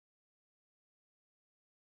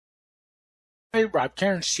Hey, Rob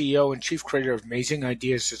Karen, CEO and Chief Creator of Amazing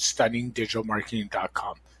Ideas at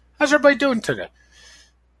StunningDigitalMarketing.com. How's everybody doing today?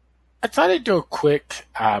 I thought I'd do a quick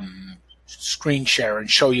screen share and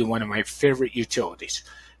show you one of my favorite utilities.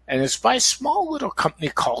 And it's by a small little company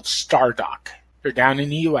called Stardock. They're down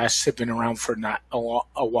in the US. They've been around for not a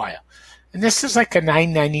while. And this is like a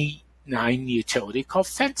 $9.99 utility called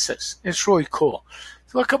Fences. It's really cool.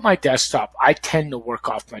 If you look at my desktop, I tend to work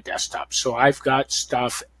off my desktop. So I've got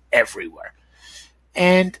stuff everywhere.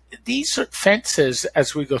 And these fences,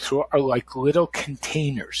 as we go through, are like little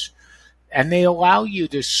containers. And they allow you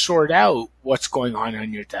to sort out what's going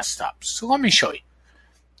on your desktop. So let me show you.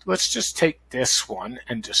 Let's just take this one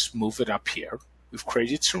and just move it up here. We've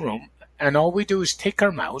created some room. And all we do is take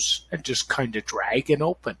our mouse and just kind of drag and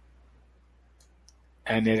open.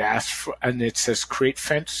 And it says create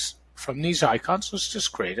fence from these icons. Let's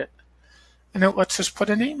just create it. And it lets us put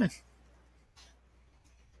a name in.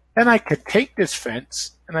 Then I could take this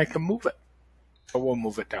fence and I can move it. So we'll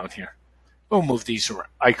move it down here. We'll move these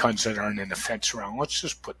icons that aren't in the fence around. Let's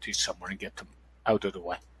just put these somewhere and get them out of the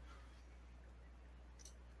way.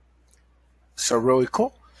 So really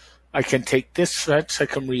cool. I can take this fence, I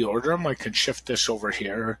can reorder them, I can shift this over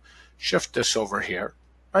here,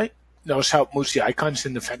 right? Notice how it moves the icons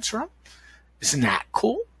in the fence around? Isn't that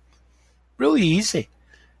cool? Really easy.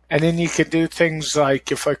 And then you can do things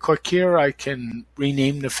like, if I click here, I can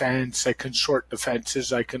rename the fence, I can sort the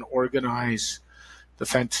fences, I can organize the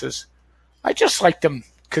fences. I just like them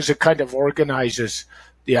because it kind of organizes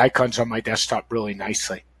the icons on my desktop really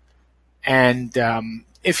nicely. And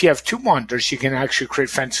if you have two monitors, you can actually create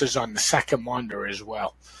fences on the second monitor as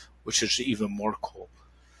well, which is even more cool.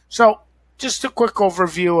 So just a quick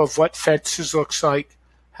overview of what Fences looks like,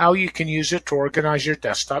 how you can use it to organize your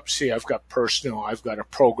desktop. See, I've got personal, I've got a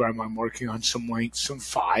program I'm working on, some links, some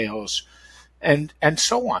files, and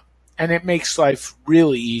so on. And it makes life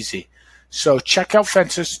really easy. So check out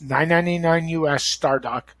Fences, $9.99 US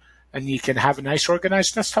Stardock, and you can have a nice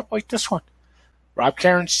organized desktop like this one. Rob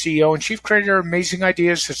Karen, CEO and Chief Creator of Amazing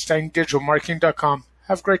Ideas at StunningDigitalMarketing.com.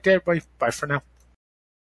 Have a great day, everybody. Bye for now.